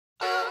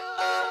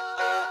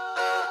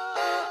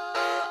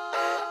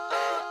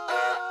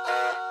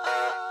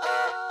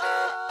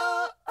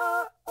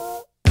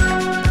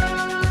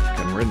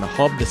We're in the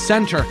hub, the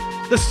centre,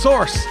 the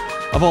source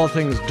of all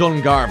things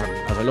Dungarvan.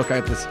 As I look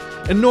out this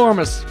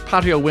enormous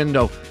patio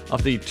window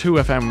of the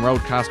 2FM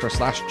roadcaster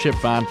 / chip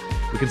van,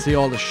 we can see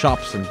all the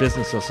shops and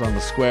businesses on the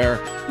square,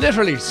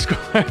 literally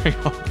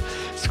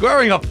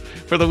squaring up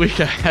for the week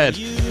ahead.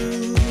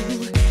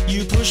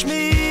 You push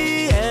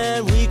me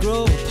and we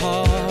grow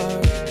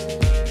apart.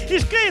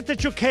 It's great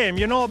that you came,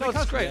 you know, because,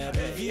 it's great.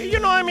 You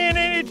know, I mean,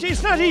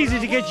 it's not easy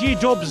to get ye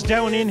dubs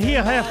down in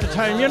here half the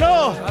time, you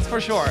know. That's for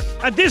sure.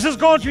 And this is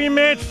going to be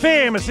made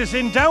famous. It's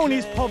in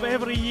Downey's pub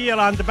every year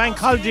on the bank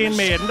holiday in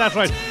Maiden, that's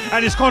right.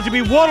 And it's going to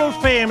be world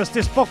famous,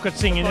 this bucket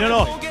singing, you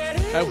know.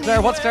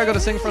 Claire, what's Claire going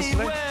to sing for us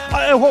today?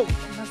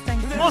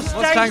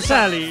 Mustang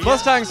Sally.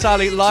 Mustang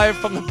Sally, live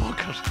from the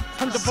bucket.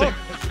 From the bucket.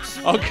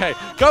 Okay,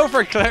 go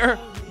for it, Claire.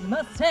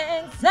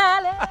 Mustang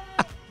Sally.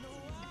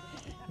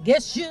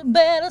 Guess you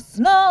better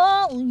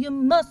slow your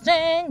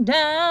Mustang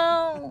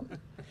down.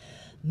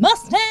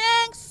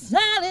 Mustang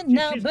Sally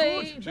now,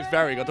 baby. She's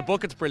very good. The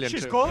bucket's brilliant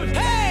She's too. good.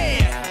 Hey!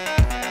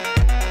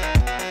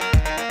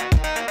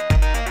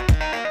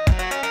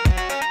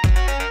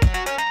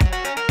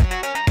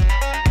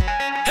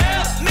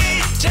 Help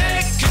me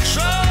take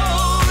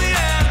control,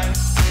 yeah.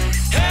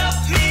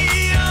 Help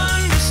me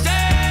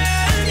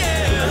understand,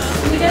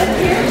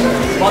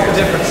 yeah. What's the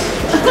difference?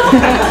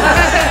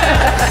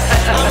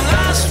 I'm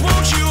lost,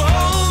 won't you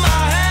hold my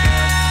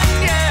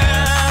hand,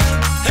 yeah.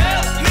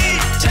 Help me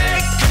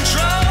take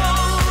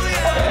control,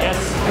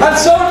 yeah. And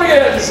so it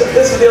begins.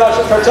 This is the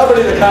auction for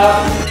Tubridy the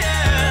calf.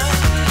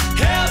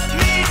 Help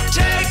me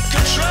take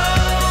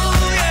control,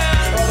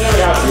 yeah. There we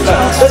have it.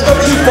 Let's go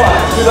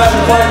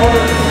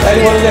 2,500.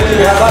 Anyone yet? Do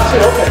we have that too?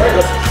 Okay, very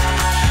good.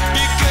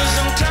 Because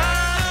I'm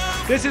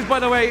tired. This is, by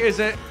the way, is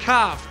a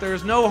calf.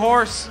 There's no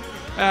horse.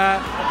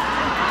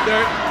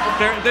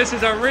 This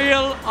is a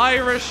real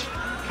Irish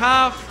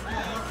calf.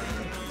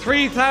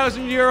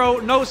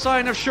 €3,000. No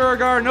sign of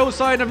Sugar. No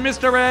sign of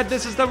Mr. Red.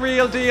 This is the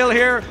real deal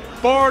here.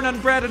 Born and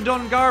bred in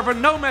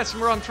Dungarvan. No messing.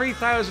 We're on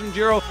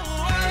 €3,000.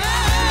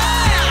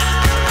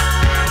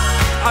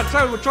 I'll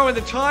tell you, we'll throw in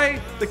the tie,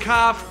 the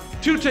calf,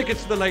 2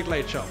 tickets to the Late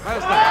Late Show.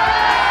 How's that?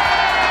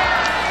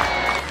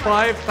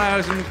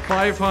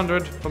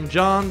 5,500 from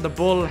John the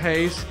Bull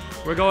Hayes.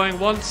 We're going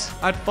once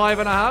at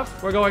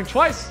 5.5. We're going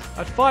twice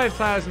at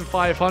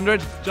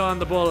 5,500. John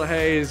the Bull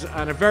Hayes,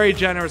 and a very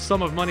generous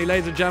sum of money,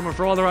 ladies and gentlemen,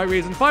 for all the right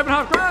reasons.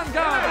 5.5 grand,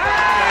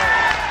 guys!